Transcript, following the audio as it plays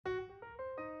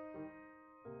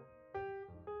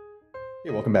Hey,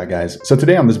 welcome back guys. So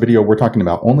today on this video we're talking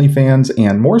about OnlyFans,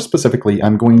 and more specifically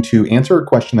I'm going to answer a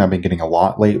question that I've been getting a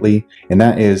lot lately, and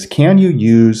that is, can you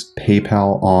use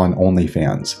PayPal on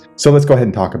OnlyFans? So let's go ahead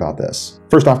and talk about this.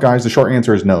 First off guys, the short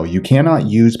answer is no. You cannot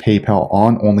use PayPal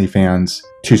on OnlyFans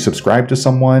to subscribe to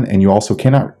someone, and you also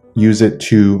cannot use it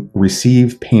to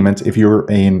receive payments if you're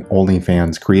an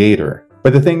OnlyFans creator.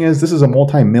 But the thing is, this is a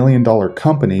multi-million-dollar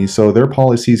company, so their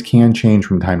policies can change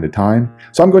from time to time.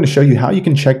 So I'm going to show you how you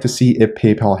can check to see if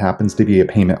PayPal happens to be a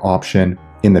payment option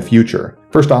in the future.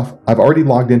 First off, I've already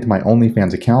logged into my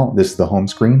OnlyFans account. This is the home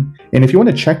screen. And if you want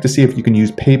to check to see if you can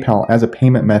use PayPal as a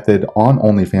payment method on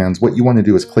OnlyFans, what you want to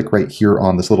do is click right here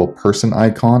on this little person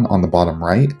icon on the bottom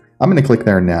right. I'm going to click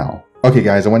there now. Okay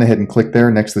guys, I went ahead and clicked there.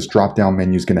 Next, this drop-down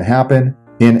menu is going to happen.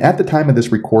 And at the time of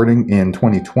this recording in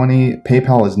 2020,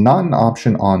 PayPal is not an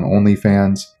option on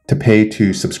OnlyFans to pay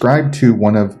to subscribe to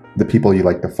one of the people you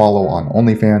like to follow on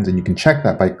OnlyFans, and you can check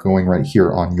that by going right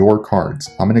here on your cards.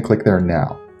 I'm going to click there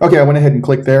now. Okay, I went ahead and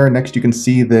clicked there. Next, you can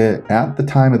see that at the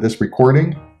time of this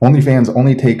recording, OnlyFans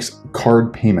only takes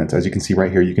card payments. As you can see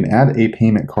right here, you can add a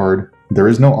payment card. There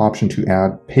is no option to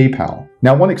add PayPal.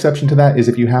 Now, one exception to that is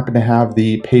if you happen to have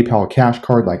the PayPal Cash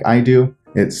card like I do.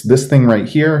 It's this thing right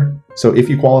here. So if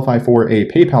you qualify for a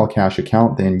PayPal Cash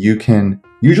account, then you can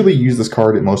usually use this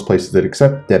card at most places that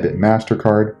accept debit and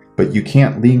MasterCard, but you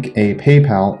can't link a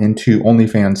PayPal into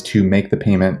OnlyFans to make the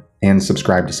payment and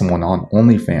subscribe to someone on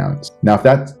OnlyFans. Now, if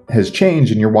that has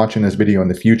changed and you're watching this video in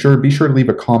the future, be sure to leave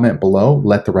a comment below,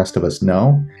 let the rest of us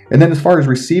know. And then as far as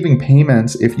receiving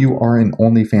payments, if you are an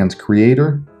OnlyFans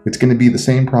creator, it's going to be the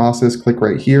same process. Click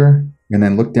right here and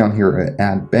then look down here at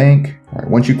Add Bank. All right,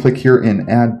 once you click here in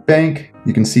Add Bank,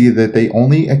 you can see that they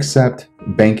only accept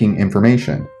banking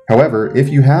information. However, if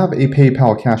you have a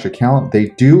PayPal Cash account, they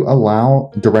do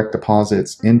allow direct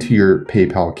deposits into your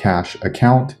PayPal Cash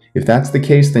account. If that's the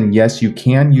case, then yes, you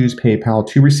can use PayPal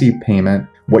to receive payment.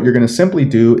 What you're going to simply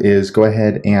do is go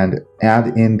ahead and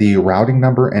add in the routing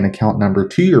number and account number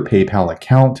to your PayPal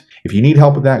account. If you need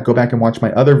help with that, go back and watch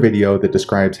my other video that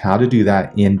describes how to do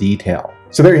that in detail.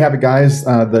 So there you have it guys.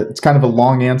 It's kind of a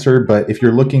long answer, but if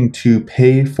you're looking to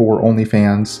pay for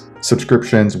OnlyFans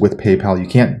subscriptions with PayPal, you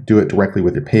can't do it directly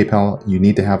with your PayPal. You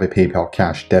need to have a PayPal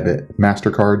Cash debit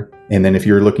MasterCard. And then if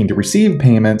you're looking to receive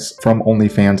payments from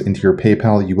OnlyFans into your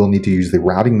PayPal, you will need to use the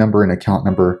routing number and account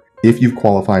number if you've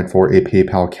qualified for a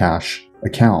PayPal Cash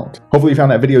account. Hopefully you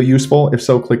found that video useful. If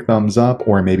so, click thumbs up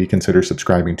or maybe consider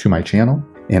subscribing to my channel.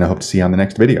 And I hope to see you on the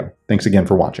next video. Thanks again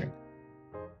for watching.